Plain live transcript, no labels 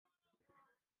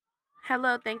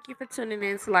Hello, thank you for tuning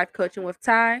in to Life Coaching with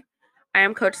Ty. I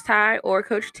am Coach Ty or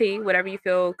Coach T, whatever you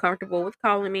feel comfortable with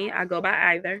calling me. I go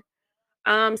by either.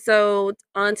 So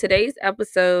on today's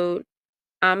episode,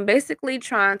 I'm basically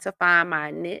trying to find my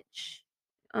niche,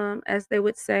 as they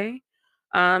would say.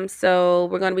 So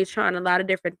we're gonna be trying a lot of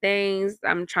different things.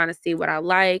 I'm trying to see what I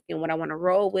like and what I want to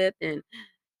roll with and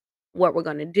what we're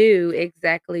gonna do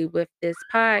exactly with this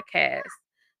podcast.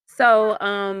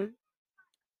 So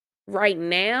right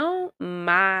now, I'm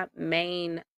not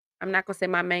gonna say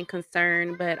my main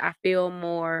concern, but I feel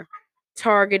more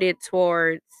targeted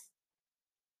towards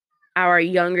our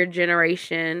younger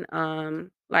generation,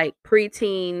 like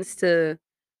preteens to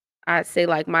I'd say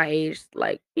like my age,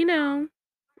 like,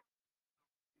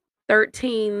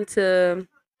 13 to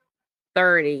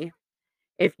 30,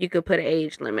 if you could put an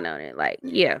age limit on it. Like,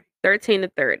 yeah, 13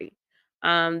 to 30.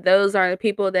 Those are the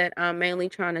people that I'm mainly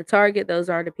trying to target. Those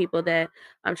are the people that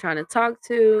I'm trying to talk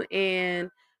to. And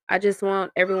I just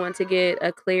want everyone to get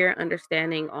a clear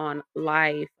understanding on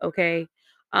life. Okay.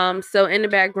 So in the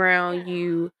background,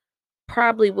 you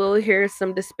probably will hear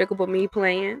some Despicable Me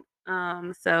playing.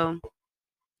 So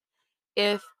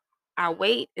if I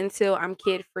wait until I'm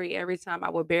kid free every time, I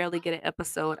will barely get an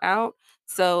episode out.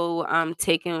 So I'm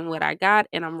taking what I got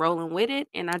and I'm rolling with it.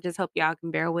 And I just hope y'all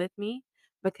can bear with me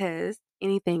because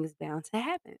anything is bound to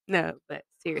happen. No, but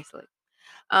seriously.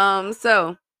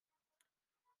 So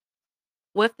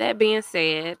with that being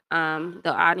said,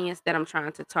 the audience that I'm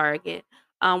trying to target,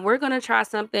 we're gonna try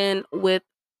something with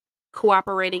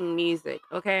cooperating music,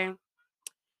 okay?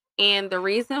 And the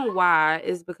reason why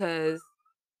is because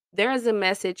there is a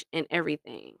message in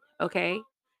everything, okay?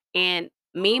 And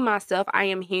me myself, I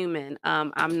am human.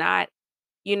 I'm not,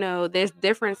 there's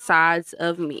different sides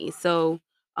of me. So,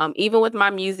 even with my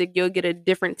music, you'll get a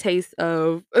different taste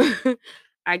of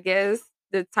I guess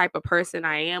the type of person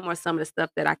I am or some of the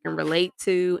stuff that I can relate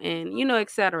to and et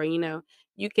cetera.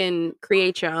 You can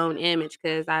create your own image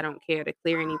because I don't care to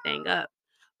clear anything up.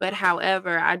 But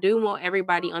however, I do want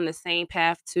everybody on the same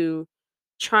path to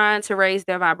trying to raise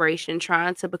their vibration,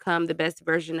 trying to become the best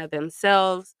version of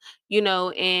themselves,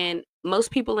 and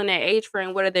most people in that age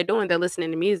frame, what are they doing? They're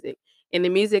listening to music. And the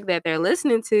music that they're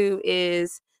listening to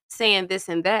is saying this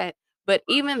and that. But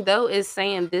even though it's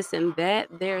saying this and that,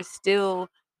 there's still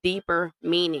deeper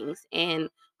meanings and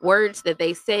words that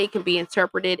they say can be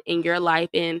interpreted in your life.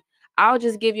 And I'll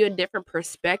just give you a different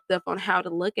perspective on how to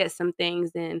look at some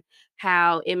things and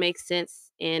how it makes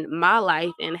sense in my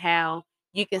life and how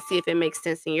you can see if it makes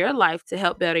sense in your life to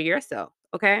help better yourself.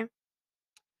 Okay.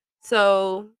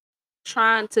 So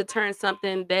trying to turn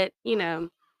something that,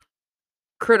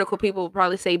 critical people will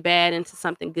probably say bad into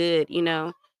something good.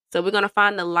 So we're going to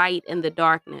find the light in the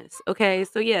darkness. Okay.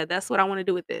 So yeah, that's what I want to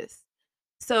do with this.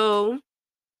 So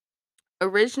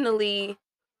originally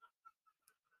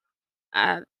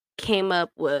I came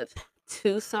up with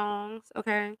two songs.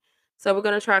 Okay. So we're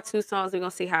going to try two songs. We're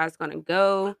going to see how it's going to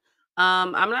go.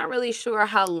 I'm not really sure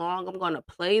how long I'm going to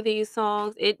play these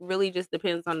songs. It really just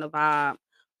depends on the vibe.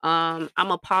 I'm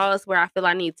gonna pause where I feel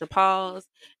I need to pause,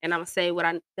 and I'm gonna say what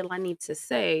I feel I need to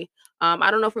say. I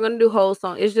don't know if we're gonna do whole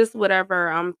song. It's just whatever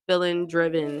I'm feeling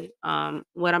driven.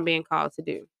 What I'm being called to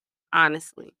do,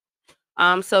 honestly.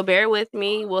 So bear with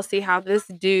me. We'll see how this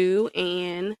do,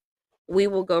 and we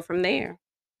will go from there.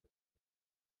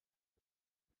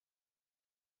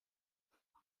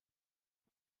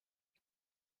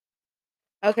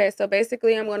 Okay, so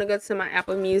basically, I'm gonna go to my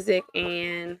Apple Music,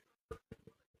 and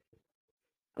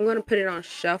I'm gonna put it on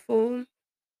shuffle,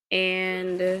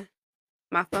 and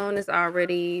my phone is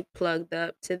already plugged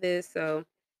up to this, so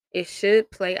it should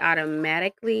play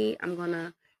automatically. I'm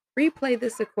gonna replay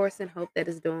this, of course, and hope that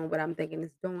it's doing what I'm thinking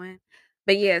it's doing.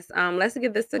 But yes, let's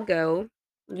give this a go.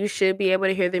 You should be able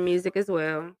to hear the music as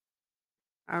well.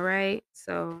 All right,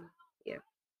 so yeah.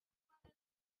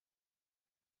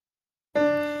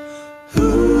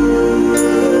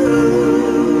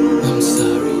 I'm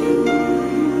sorry.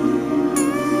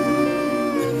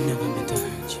 I never meant to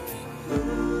hurt you, baby.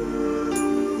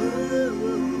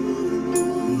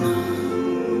 No,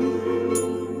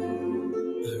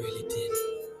 I really didn't.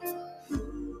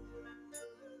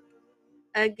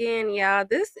 Again, y'all,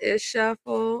 this is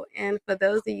shuffle, and for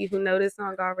those of you who know this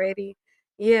song already,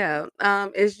 yeah,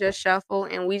 it's just shuffle,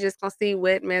 and we just gonna see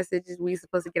what messages we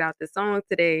supposed to get out this song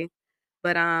today.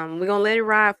 But we're gonna let it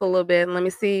ride for a little bit and let me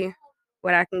see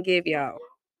what I can give y'all.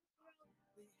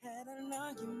 We had an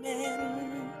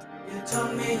argument. You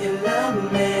told me you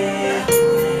love me.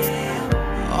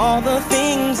 All the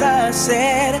things I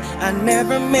said I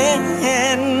never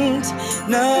meant.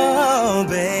 No,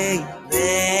 baby.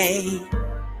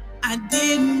 I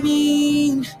didn't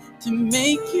mean to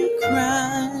make you cry.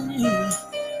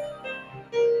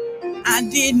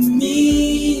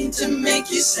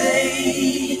 you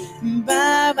say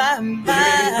bye, bye,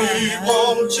 bye. Baby,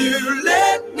 won't you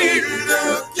let me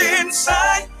look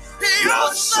inside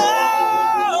your soul?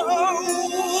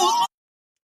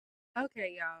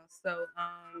 Okay, y'all. So,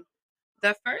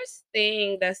 the first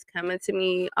thing that's coming to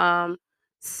me,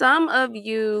 some of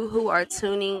you who are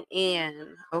tuning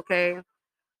in, okay,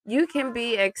 you can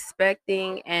be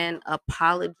expecting an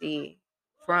apology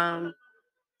from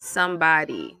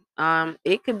somebody.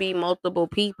 It could be multiple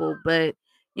people, but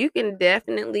you can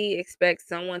definitely expect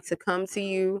someone to come to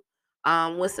you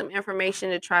with some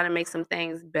information to try to make some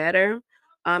things better.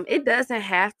 It doesn't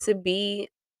have to be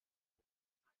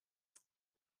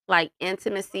like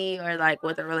intimacy or like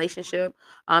with a relationship.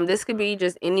 This could be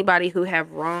just anybody who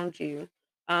have wronged you.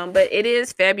 But it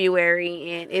is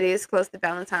February and it is close to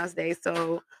Valentine's Day,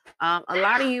 so a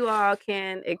lot of you all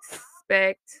can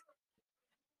expect.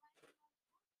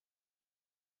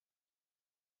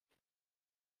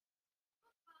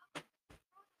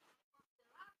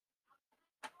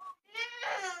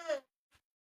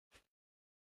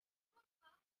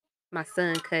 My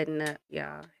son cutting up,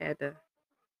 y'all. Had to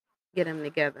get them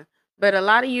together. But a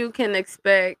lot of you can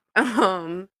expect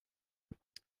a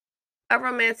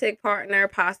romantic partner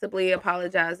possibly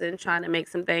apologizing, trying to make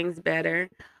some things better.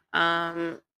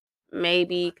 Um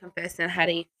Maybe confessing how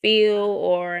they feel,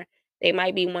 or they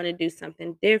might be want to do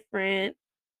something different.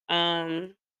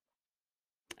 Um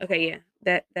okay, yeah.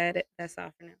 That's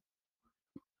all for now.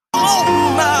 Oh,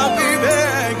 my baby,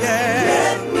 yeah.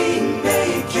 Let me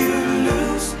make you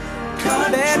lose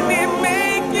control. Let me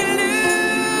make you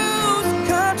lose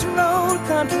control,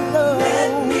 control.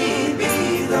 Let me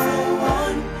be the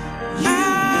one. I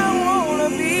wanna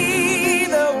be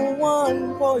the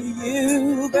one for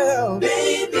you, girl.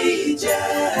 Baby,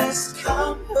 just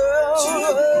come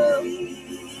to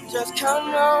me. Just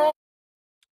come on.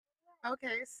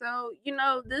 Okay, so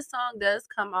this song does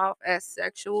come off as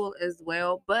sexual as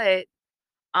well, but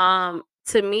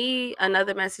to me,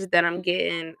 another message that I'm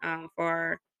getting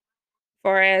for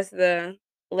far as the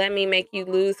let me make you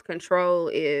lose control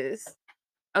is,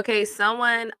 okay,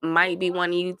 someone might be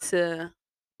wanting you to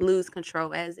lose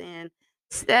control, as in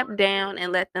step down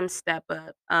and let them step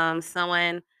up.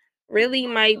 Someone really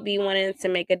might be wanting to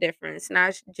make a difference,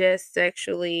 not just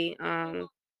sexually.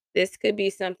 This could be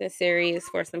something serious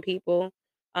for some people.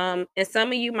 And some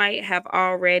of you might have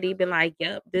already been like,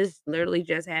 "Yep, this literally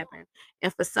just happened."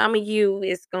 And for some of you,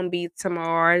 it's gonna be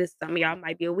tomorrow. Some of y'all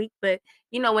might be a week, but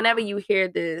whenever you hear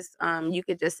this, you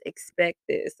could just expect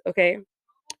this. Okay.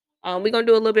 We're gonna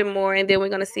do a little bit more, and then we're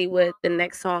gonna see what the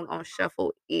next song on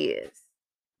shuffle is.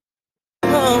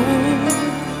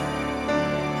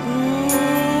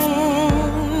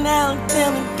 Now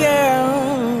tell me,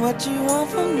 girl, what you want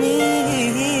from me.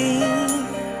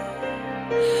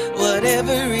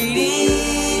 Whatever it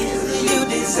is you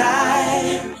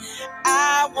desire,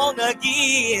 I wanna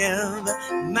give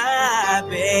my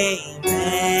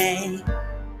baby.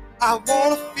 I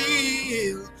wanna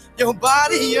feel your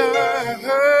body yearn.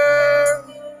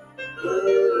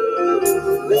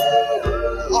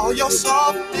 All your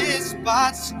softest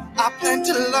spots, I plan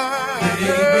to learn.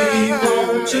 Baby,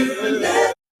 won't you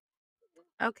let.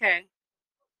 Okay,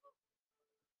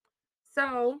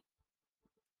 so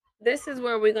this is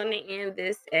where we're gonna end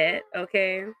this at.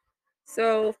 Okay,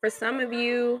 so for some of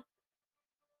you,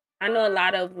 I know a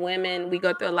lot of women, we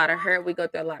go through a lot of hurt, we go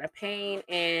through a lot of pain,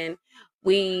 and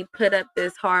we put up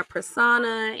this hard persona,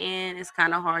 and it's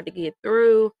kind of hard to get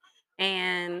through.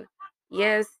 And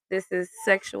yes, this is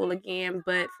sexual again,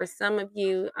 but for some of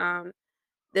you,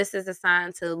 this is a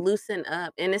sign to loosen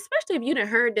up. And especially if you done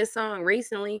heard this song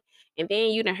recently, and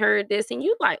then you done heard this, and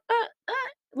you like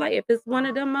if it's one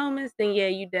of them moments, then yeah,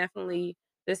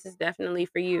 this is definitely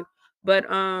for you. But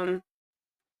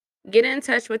get in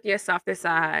touch with your softer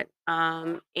side,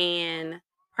 and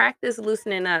practice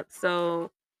loosening up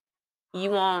so you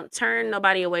won't turn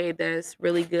nobody away that's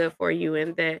really good for you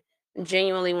and that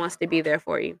genuinely wants to be there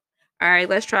for you. All right,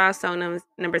 let's try song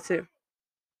number 2.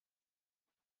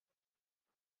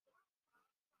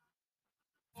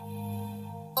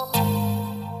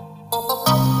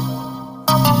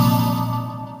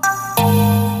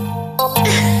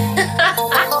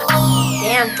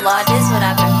 Damn, Flaw, this is what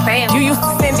I've been praying for. You used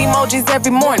to send emojis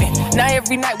every morning. Now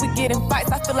every night we get in fights.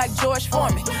 I feel like George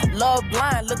Foreman. Love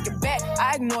blind, looking back,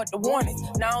 I ignored the warnings.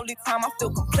 Now only time I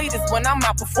feel complete is when I'm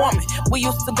out performing. We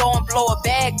used to go and blow a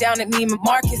bag down at Neiman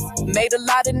Marcus. Made a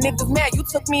lot of niggas mad, you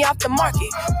took me off the market.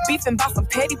 Beefing about some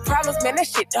petty problems, man, that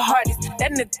shit the hardest.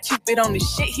 That nigga Cupid on this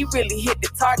shit, he really hit the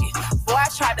target. Boy, I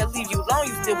tried to leave you alone,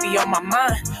 you still be on my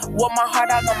mind. Wore my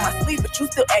heart out on my sleeve, but you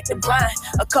still acting blind.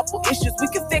 A couple issues, we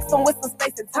can fix them with some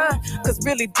space and time. Cause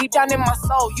really deep deep down in my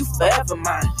soul, you forever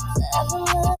mine.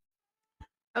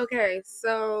 Okay,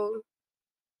 so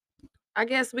I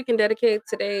guess we can dedicate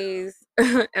today's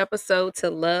episode to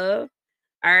love.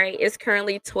 All right, it's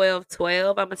currently 12:12.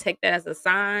 I'm gonna take that as a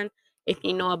sign. If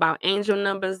you know about angel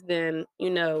numbers, then you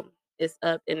know it's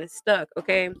up and it's stuck.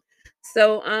 Okay,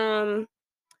 so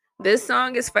this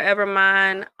song is Forever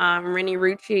Mine, Renni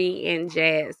Rucci and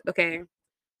Jazz. Okay.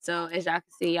 So as y'all can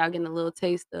see, y'all getting a little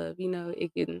taste of,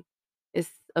 it's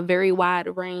a very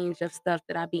wide range of stuff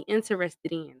that I'd be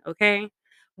interested in. Okay.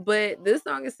 But this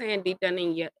song is saying deep down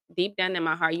in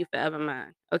my heart, you forever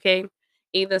mine. Okay.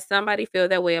 Either somebody feel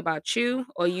that way about you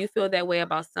or you feel that way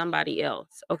about somebody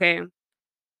else. Okay.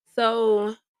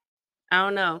 So I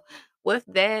don't know. With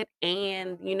that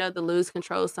and the lose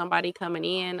control somebody coming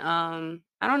in,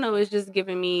 I don't know, it's just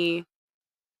giving me,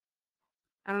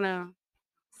 I don't know,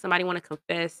 somebody want to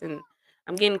confess, and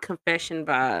I'm getting confession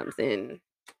vibes and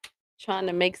trying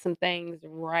to make some things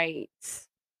right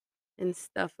and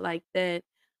stuff like that.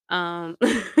 Um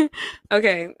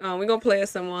okay, we're gonna play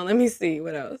someone. Let me see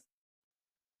what else.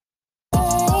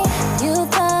 You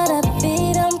thought I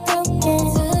beat, I'm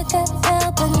broken. Took a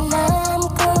L, but now I'm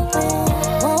growing.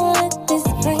 Won't let this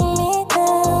bring me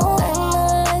down. Learn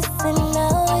my lesson,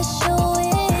 now it's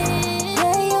showing.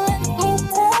 Yeah, you let me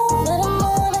down, but I'm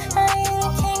on a high and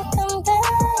I can't come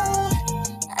down.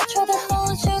 I try to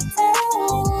hold you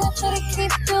down, and I try to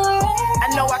keep you around. I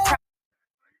know I cried.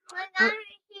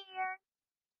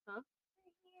 Huh?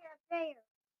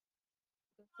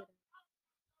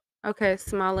 Okay,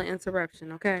 smaller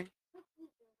interruption, okay?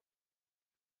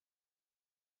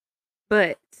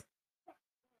 But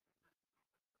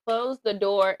close the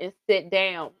door and sit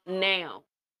down now.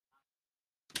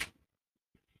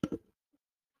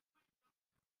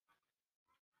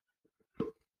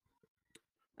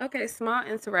 Okay, small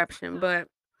interruption, but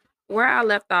where I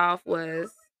left off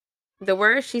was the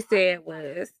word she said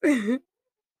was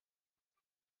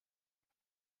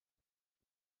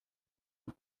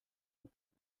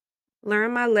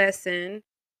learn my lesson.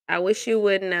 I wish you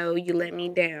would know you let me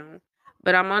down,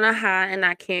 but I'm on a high and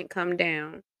I can't come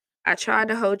down. I tried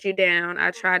to hold you down.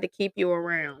 I tried to keep you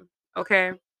around.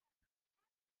 Okay.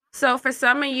 So for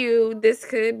some of you, this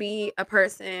could be a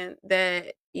person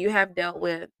that you have dealt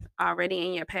with already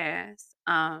in your past.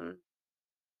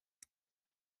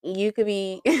 You could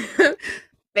be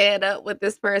fed up with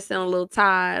this person, a little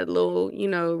tired, a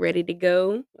little, ready to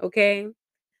go. Okay.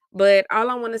 But all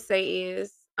I want to say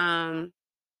is,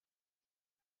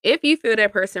 if you feel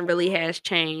that person really has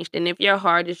changed and if your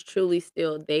heart is truly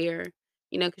still there,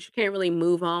 because you can't really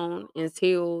move on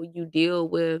until you deal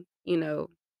with,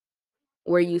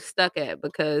 where you stuck at.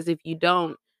 Because if you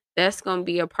don't, that's going to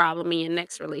be a problem in your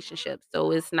next relationship.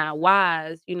 So it's not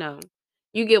wise, you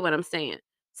get what I'm saying.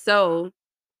 So,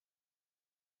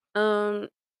 um,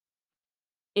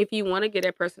 if you want to give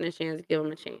that person a chance, give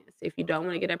them a chance. If you don't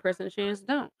want to give that person a chance,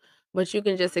 don't. But you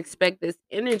can just expect this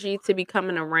energy to be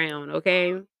coming around,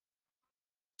 okay? All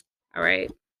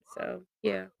right. So,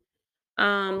 yeah.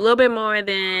 A little bit more,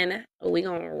 then we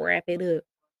gonna wrap it up.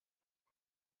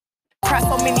 Cry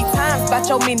so many times about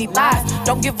your many lies.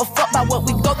 Don't give a fuck about what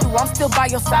we go through, I'm still by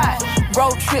your side.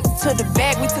 Road trips to the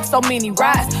bag, we took so many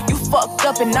rides. You fucked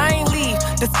up and I ain't leave,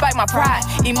 despite my pride.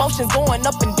 Emotions going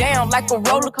up and down like a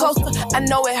roller coaster. I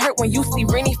know it hurt when you see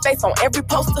Rennie's face on every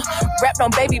poster. Rapped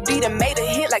on Baby Beat and made a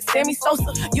hit like Sammy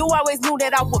Sosa. You always knew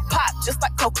that I would pop just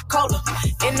like Coca-Cola.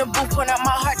 In the booth, point out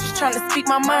my heart, just trying to speak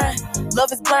my mind.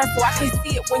 Love is blind, so I can't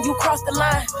see it when you cross the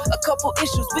line. A couple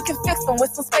issues, we can fix them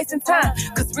with some space and time.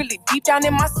 Cause really deep down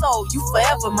in my soul, you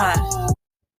forever mine.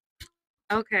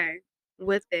 Okay.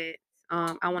 With it,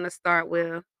 I want to start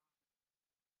with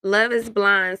love is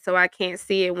blind, so I can't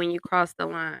see it when you cross the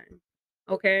line.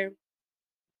 Okay,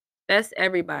 that's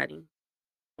everybody.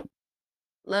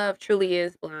 Love truly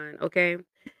is blind. Okay,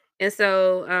 and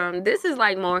so this is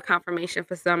like more confirmation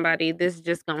for somebody. This is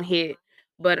just gonna hit,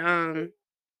 but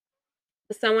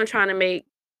someone trying to make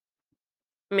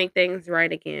things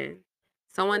right again.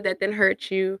 Someone that didn't hurt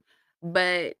you,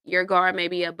 but your guard may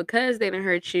be up because they didn't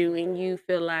hurt you, and you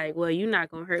feel like, well, you're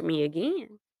not gonna hurt me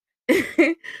again.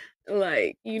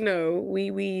 Like, a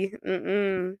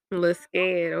little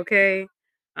scared, okay?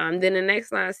 Then the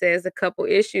next line says a couple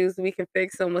issues we can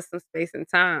fix them with some space and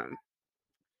time.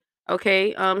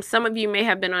 Okay. Some of you may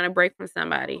have been on a break from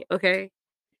somebody, okay?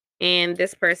 And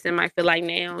this person might feel like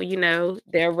now,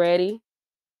 they're ready,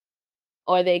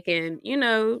 or they can,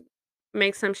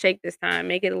 make some shake this time,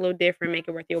 make it a little different, make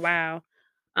it worth your while.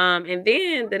 And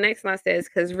then the next line says,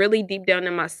 because really deep down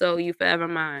in my soul, you forever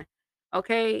mine.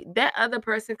 Okay, that other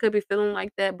person could be feeling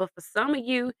like that, but for some of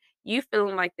you, you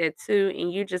feeling like that too,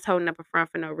 and you just holding up a front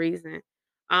for no reason.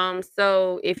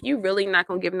 So if you really not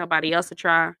gonna give nobody else a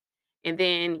try, and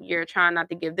then you're trying not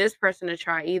to give this person a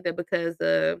try either because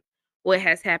of what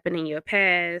has happened in your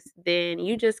past, then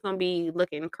you just gonna be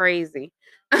looking crazy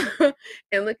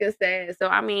and looking sad. So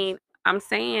I mean, I'm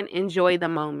saying enjoy the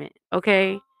moment,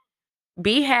 okay?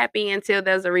 Be happy until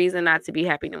there's a reason not to be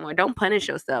happy no more. Don't punish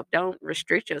yourself. Don't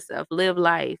restrict yourself. Live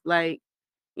life. Like,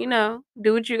 do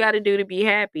what you got to do to be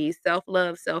happy. Self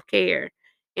love, self care,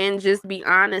 and just be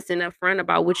honest and upfront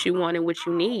about what you want and what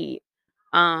you need.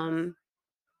 Um,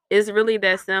 it's really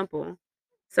that simple.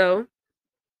 So,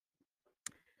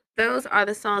 those are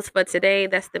the songs for today.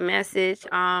 That's the message.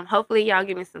 Hopefully, y'all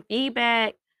give me some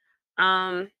feedback.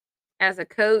 Um, as a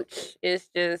coach, it's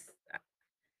just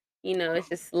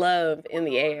love in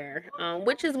the air,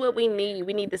 which is what we need.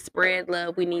 We need to spread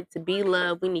love. We need to be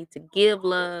love. We need to give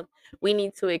love. We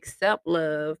need to accept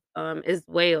love as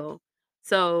well.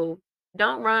 So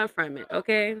don't run from it,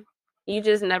 okay? You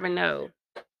just never know.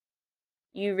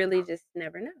 You really just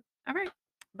never know. All right.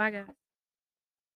 Bye, guys.